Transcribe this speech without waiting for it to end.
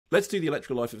let's do the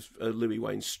electrical life of Louis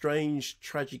Wain. Strange,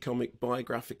 tragicomic,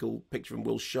 biographical picture from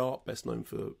Will Sharp, best known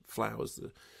for Flowers,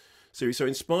 the series. So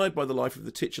inspired by the life of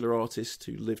the titular artist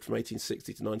who lived from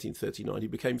 1860 to 1939, he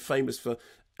became famous for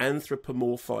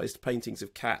anthropomorphized paintings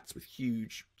of cats with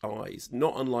huge eyes,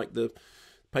 not unlike the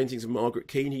paintings of Margaret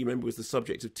Keane. He, remember, was the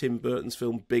subject of Tim Burton's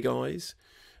film Big Eyes.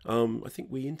 I think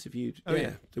we interviewed. We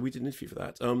did an interview for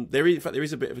that. In fact, there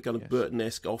is a bit of a kind of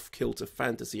Burton-esque, off-kilter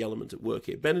fantasy element at work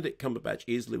here. Benedict Cumberbatch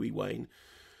is Louis Wain,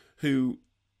 who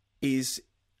is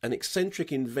an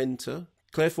eccentric inventor.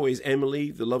 Claire Foy is Emily,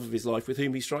 the love of his life, with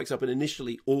whom he strikes up an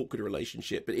initially awkward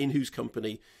relationship, but in whose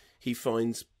company he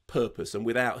finds purpose, and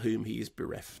without whom he is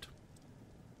bereft.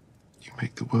 You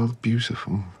make the world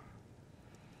beautiful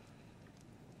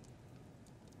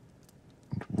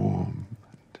and warm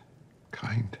and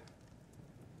kind.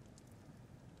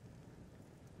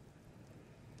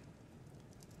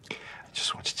 I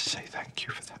just wanted to say thank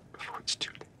you for that before it's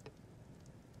too late.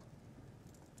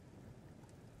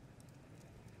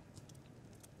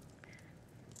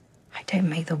 I don't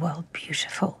make the world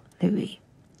beautiful, Louis.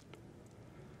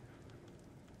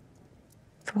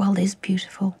 The world is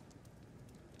beautiful.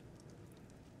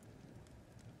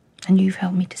 And you've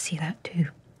helped me to see that too.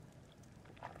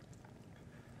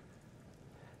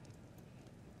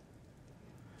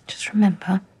 Just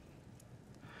remember,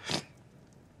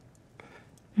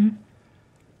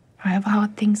 however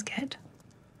hard things get,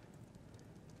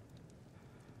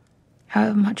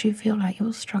 however much you feel like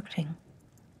you're struggling,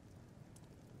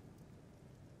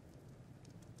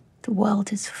 the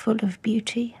world is full of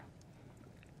beauty.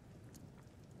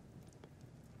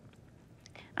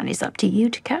 And it's up to you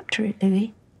to capture it,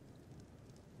 Louis.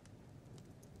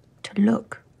 To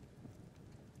look.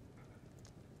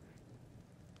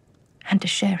 And to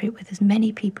share it with as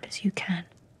many people as you can.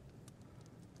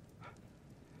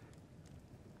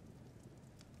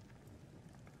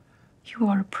 You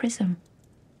are a prism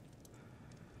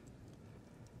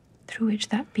through which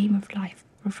that beam of life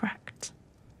refracts.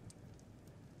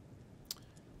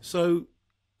 So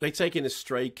they take in a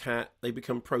stray cat, they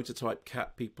become prototype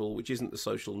cat people, which isn't the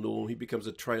social norm. He becomes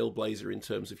a trailblazer in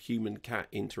terms of human-cat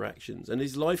interactions. And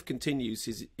his life continues,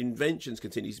 his inventions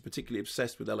continue. He's particularly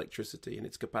obsessed with electricity and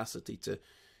its capacity to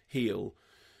heal.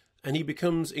 And he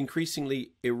becomes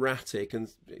increasingly erratic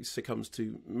and succumbs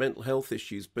to mental health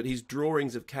issues. But his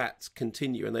drawings of cats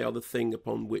continue, and they are the thing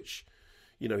upon which,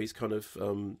 you know, he's kind of...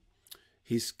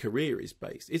 his career is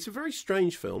based. It's a very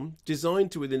strange film,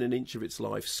 designed to within an inch of its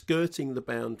life, skirting the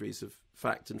boundaries of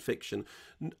fact and fiction.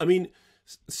 I mean,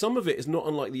 some of it is not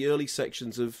unlike the early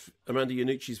sections of Amanda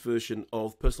Iannucci's version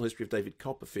of Personal History of David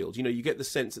Copperfield. You know, you get the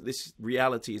sense that this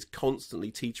reality is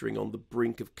constantly teetering on the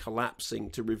brink of collapsing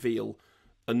to reveal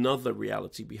another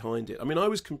reality behind it. I mean, I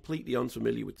was completely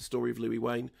unfamiliar with the story of Louis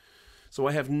Wain, so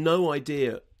I have no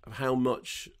idea of how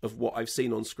much of what I've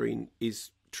seen on screen is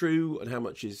true and how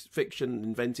much is fiction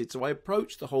invented. So I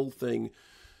approached the whole thing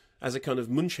as a kind of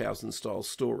Munchausen style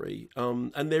story,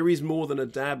 and there is more than a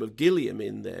dab of Gilliam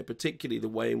in there, particularly the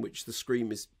way in which the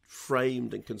scream is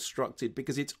framed and constructed,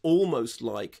 because it's almost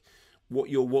like what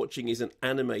you're watching is an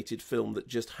animated film that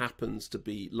just happens to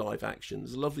be live action.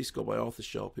 There's a lovely score by Arthur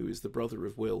Sharp, who is the brother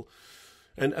of Will,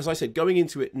 and as I said, going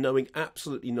into it knowing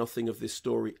absolutely nothing of this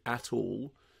story at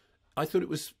all, I thought it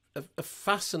was a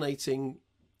fascinating,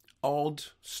 odd,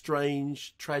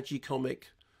 strange, tragicomic,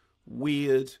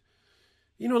 weird.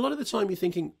 You know, a lot of the time you're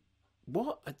thinking,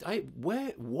 where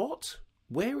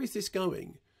is this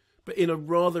going? But in a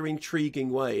rather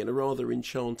intriguing way, in a rather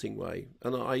enchanting way.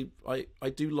 And I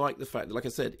do like the fact that, like I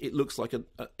said, it looks like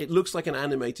an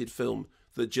animated film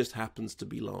that just happens to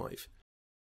be live.